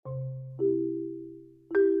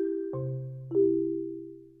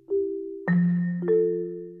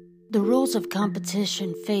rules of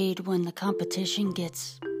competition fade when the competition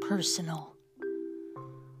gets personal.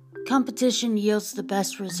 Competition yields the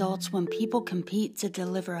best results when people compete to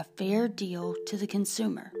deliver a fair deal to the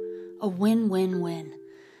consumer, a win-win-win.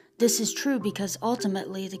 This is true because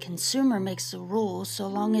ultimately the consumer makes the rules so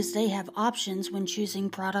long as they have options when choosing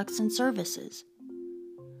products and services.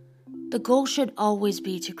 The goal should always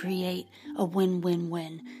be to create a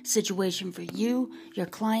win-win-win situation for you, your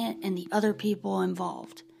client, and the other people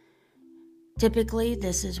involved. Typically,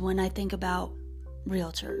 this is when I think about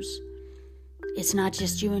realtors. It's not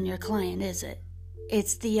just you and your client, is it?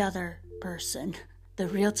 It's the other person, the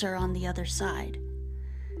realtor on the other side.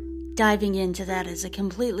 Diving into that is a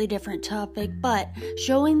completely different topic, but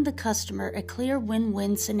showing the customer a clear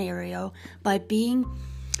win-win scenario by being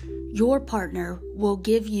your partner will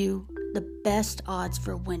give you the best odds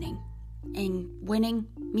for winning. And winning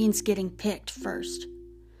means getting picked first.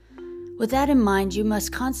 With that in mind, you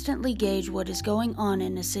must constantly gauge what is going on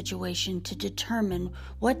in a situation to determine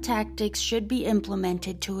what tactics should be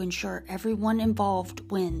implemented to ensure everyone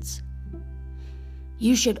involved wins.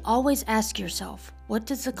 You should always ask yourself, what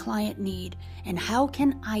does the client need and how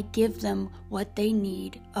can I give them what they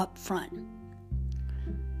need up front?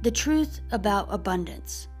 The truth about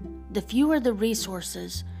abundance: the fewer the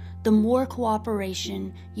resources, the more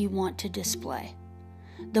cooperation you want to display.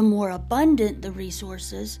 The more abundant the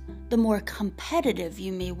resources, the more competitive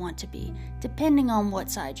you may want to be, depending on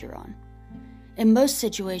what side you're on. In most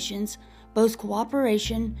situations, both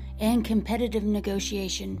cooperation and competitive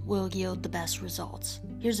negotiation will yield the best results.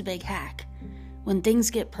 Here's a big hack. When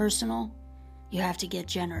things get personal, you have to get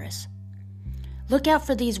generous. Look out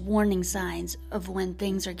for these warning signs of when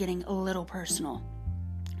things are getting a little personal.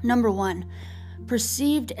 Number 1,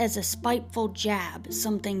 perceived as a spiteful jab,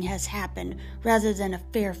 something has happened rather than a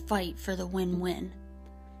fair fight for the win-win.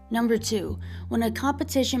 Number 2, when a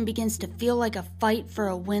competition begins to feel like a fight for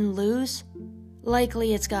a win-lose,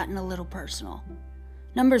 likely it's gotten a little personal.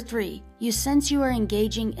 Number 3, you sense you are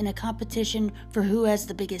engaging in a competition for who has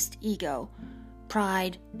the biggest ego.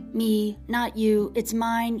 Pride, me, not you, it's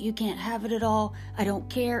mine, you can't have it at all, I don't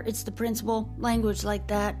care, it's the principle, language like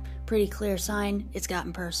that, pretty clear sign, it's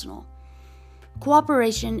gotten personal.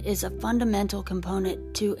 Cooperation is a fundamental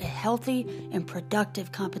component to a healthy and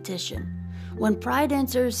productive competition. When pride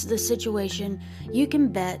enters the situation, you can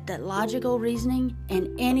bet that logical reasoning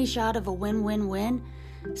and any shot of a win-win-win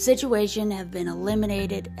situation have been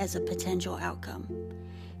eliminated as a potential outcome.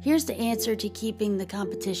 Here's the answer to keeping the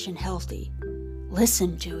competition healthy.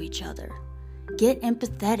 Listen to each other. Get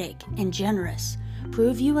empathetic and generous.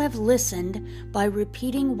 Prove you have listened by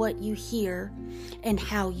repeating what you hear and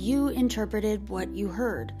how you interpreted what you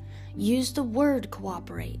heard. Use the word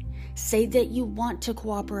cooperate. Say that you want to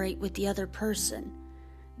cooperate with the other person.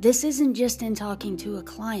 This isn't just in talking to a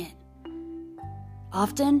client.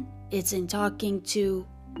 Often, it's in talking to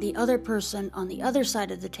the other person on the other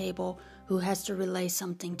side of the table who has to relay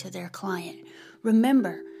something to their client.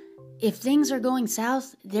 Remember, if things are going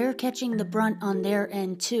south, they're catching the brunt on their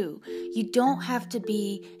end too. You don't have to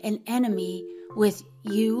be an enemy with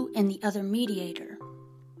you and the other mediator.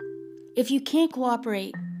 If you can't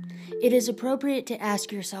cooperate, it is appropriate to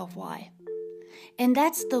ask yourself why. And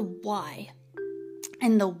that's the why.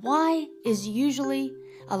 And the why is usually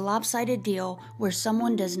a lopsided deal where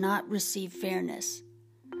someone does not receive fairness.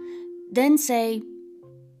 Then say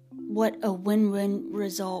what a win-win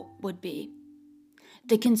result would be.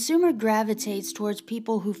 The consumer gravitates towards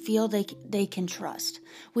people who feel they can trust.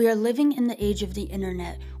 We are living in the age of the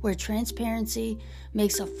internet where transparency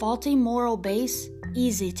makes a faulty moral base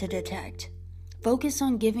easy to detect. Focus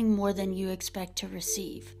on giving more than you expect to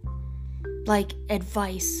receive. Like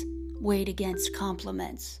advice weighed against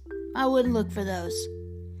compliments. I wouldn't look for those.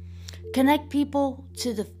 Connect people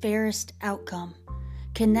to the fairest outcome.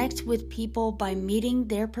 Connect with people by meeting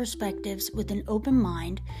their perspectives with an open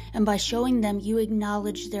mind and by showing them you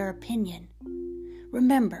acknowledge their opinion.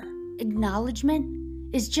 Remember,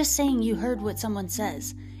 acknowledgement is just saying you heard what someone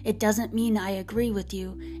says. It doesn't mean I agree with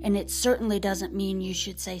you, and it certainly doesn't mean you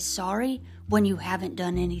should say sorry when you haven't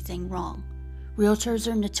done anything wrong.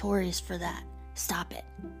 Realtors are notorious for that. Stop it.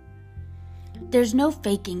 There's no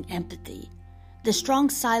faking empathy. The strong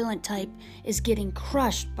silent type is getting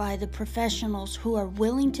crushed by the professionals who are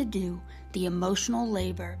willing to do the emotional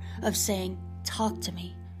labor of saying, talk to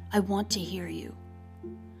me, I want to hear you.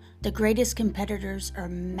 The greatest competitors are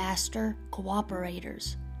master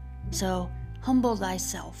cooperators. So humble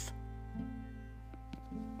thyself.